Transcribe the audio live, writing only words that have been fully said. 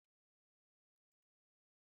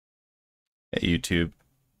Hey, YouTube.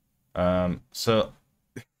 So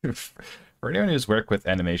for anyone who's worked with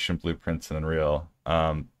animation blueprints in Unreal,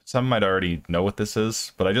 some might already know what this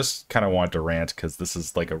is, but I just kind of wanted to rant because this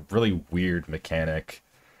is like a really weird mechanic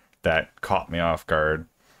that caught me off guard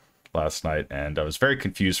last night, and I was very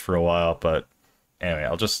confused for a while. But anyway,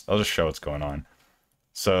 I'll just show what's going on.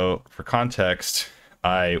 So for context,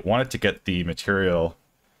 I wanted to get the material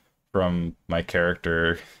from my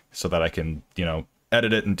character so that I can,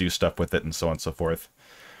 edit it and do stuff with it and so on and so forth.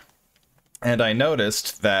 And I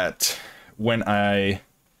noticed that when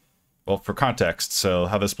well, for context, so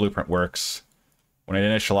how this blueprint works, when it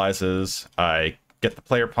initializes, I get the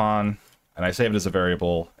player pawn and I save it as a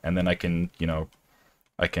variable, and then I can,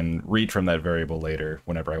 I can read from that variable later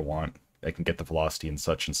whenever I want. I can get the velocity and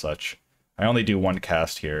such. I only do one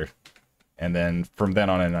cast here, and then from then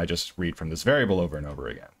on in, I just read from this variable over and over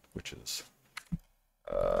again, which is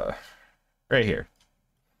right here.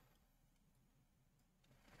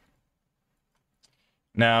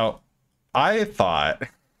 Now, I thought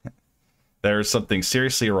there was something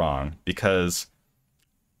seriously wrong because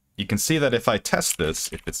you can see that if I test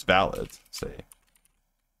this, if it's valid, say,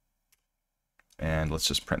 and let's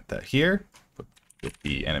just print that here with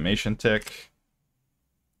the animation tick,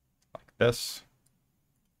 like this.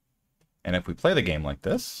 And if we play the game like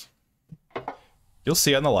this, you'll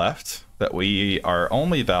see on the left that we are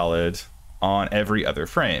only valid on every other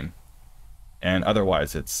frame, and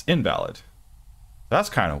otherwise it's invalid. That's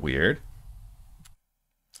kind of weird.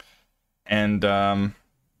 And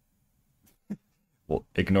we'll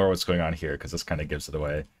ignore what's going on here because this kind of gives it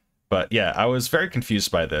away. But yeah, I was very confused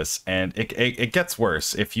by this, and it gets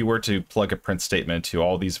worse. If you were to plug a print statement to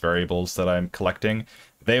all these variables that I'm collecting,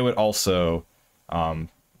 they would also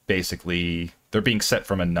basically, they're being set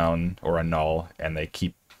from a none or a null, and they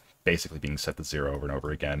keep basically being set to 0 over and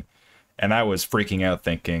over again. And I was freaking out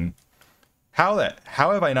thinking, how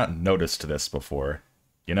have I not noticed this before?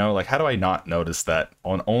 Like, how do I not notice that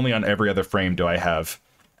only on every other frame do I have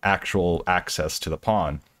actual access to the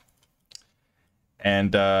pawn?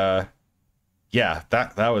 And yeah,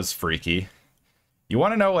 that was freaky. You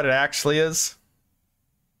want to know what it actually is?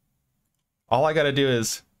 All I got to do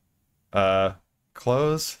is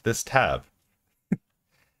close this tab.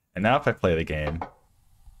 And now if I play the game,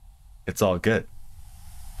 it's all good.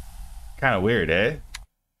 Kind of weird, eh?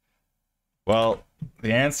 Well,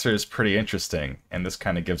 the answer is pretty interesting, and this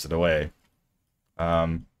kind of gives it away.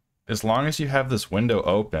 As long as you have this window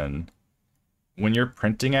open, when you're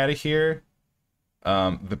printing out of here,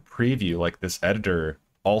 the preview, like this editor,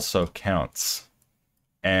 also counts.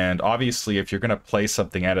 And obviously, if you're going to play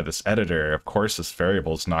something out of this editor, of course this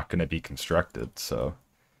variable is not going to be constructed. So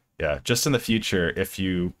yeah, just in the future, if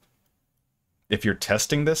you're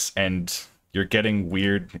testing this and you're getting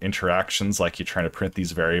weird interactions, like you're trying to print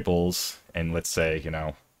these variables, and let's say,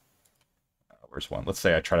 where's one? Let's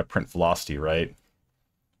say I try to print velocity, right?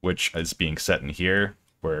 Which is being set in here,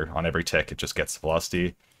 where on every tick it just gets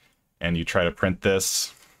velocity. And you try to print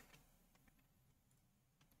this,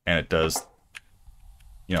 and it does,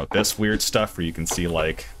 this weird stuff where you can see,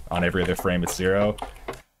 like, on every other frame it's 0.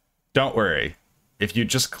 Don't worry. If you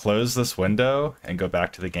just close this window and go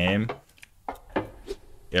back to the game,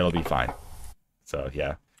 it'll be fine. So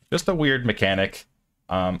yeah, just a weird mechanic.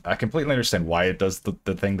 I completely understand why it does the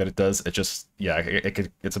thing that it does. It just, yeah,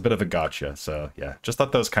 it's a bit of a gotcha. So yeah, just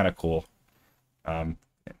thought that was kind of cool.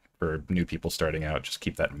 For new people starting out, just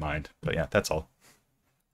keep that in mind. But yeah, that's all.